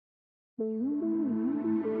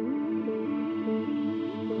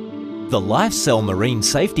The Lifecell Marine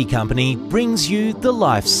Safety Company brings you the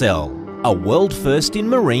Lifecell, a world first in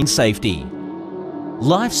marine safety.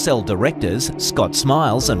 Lifecell directors Scott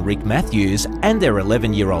Smiles and Rick Matthews and their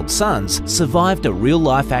 11-year-old sons survived a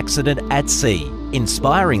real-life accident at sea,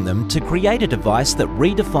 inspiring them to create a device that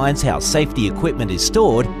redefines how safety equipment is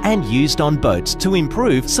stored and used on boats to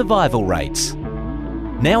improve survival rates.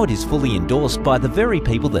 Now it is fully endorsed by the very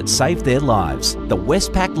people that saved their lives, the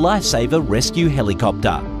Westpac Lifesaver Rescue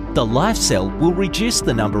Helicopter. The Lifecell will reduce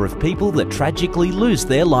the number of people that tragically lose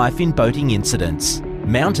their life in boating incidents.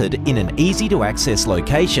 Mounted in an easy-to-access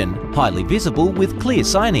location, highly visible with clear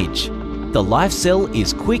signage. The Lifecell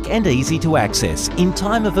is quick and easy to access in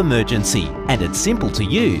time of emergency, and it's simple to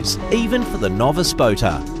use, even for the novice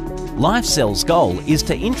boater. Lifecell's goal is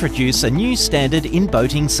to introduce a new standard in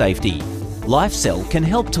boating safety. Lifecell can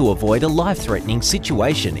help to avoid a life-threatening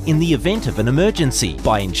situation in the event of an emergency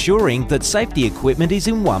by ensuring that safety equipment is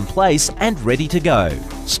in one place and ready to go,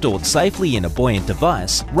 stored safely in a buoyant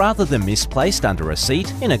device rather than misplaced under a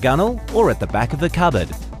seat, in a gunnel or at the back of a cupboard.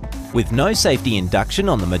 With no safety induction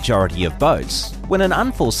on the majority of boats, when an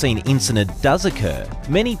unforeseen incident does occur,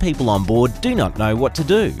 many people on board do not know what to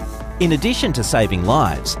do. In addition to saving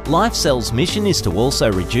lives, Lifecell's mission is to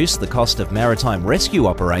also reduce the cost of maritime rescue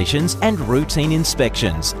operations and routine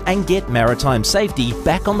inspections and get maritime safety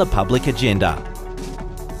back on the public agenda.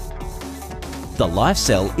 The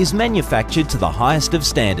Lifecell is manufactured to the highest of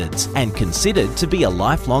standards and considered to be a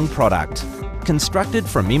lifelong product. Constructed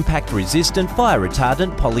from impact-resistant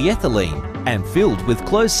fire-retardant polyethylene and filled with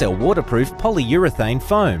closed-cell waterproof polyurethane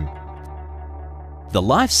foam. The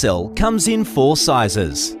Lifecell comes in 4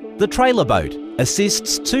 sizes. The trailer boat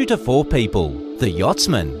assists 2 to 4 people. The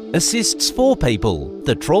Yachtsman assists 4 people.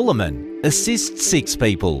 The trawlerman assists 6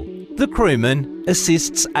 people. The crewman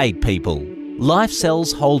assists 8 people.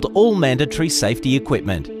 Lifecells hold all mandatory safety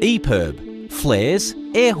equipment: EPIRB, flares,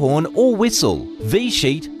 air horn or whistle,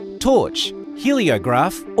 V-sheet, torch,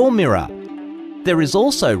 heliograph or mirror. There is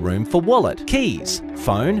also room for wallet, keys,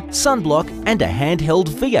 phone, sunblock and a handheld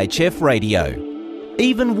VHF radio.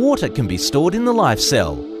 Even water can be stored in the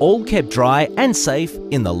Lifecell, all kept dry and safe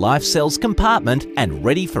in the Lifecell's compartment and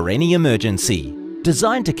ready for any emergency.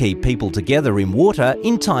 Designed to keep people together in water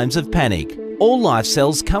in times of panic, all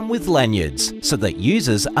Lifecells come with lanyards so that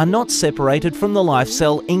users are not separated from the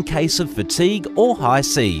Lifecell in case of fatigue or high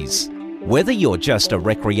seas. Whether you're just a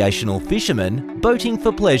recreational fisherman, boating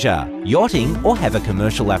for pleasure, yachting or have a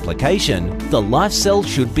commercial application, the Lifecell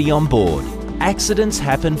should be on board. Accidents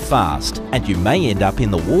happen fast and you may end up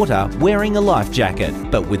in the water wearing a life jacket,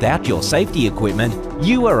 but without your safety equipment,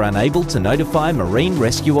 you are unable to notify marine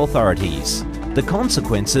rescue authorities. The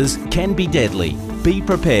consequences can be deadly. Be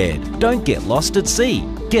prepared. Don't get lost at sea.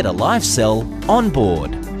 Get a Lifecell on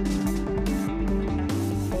board.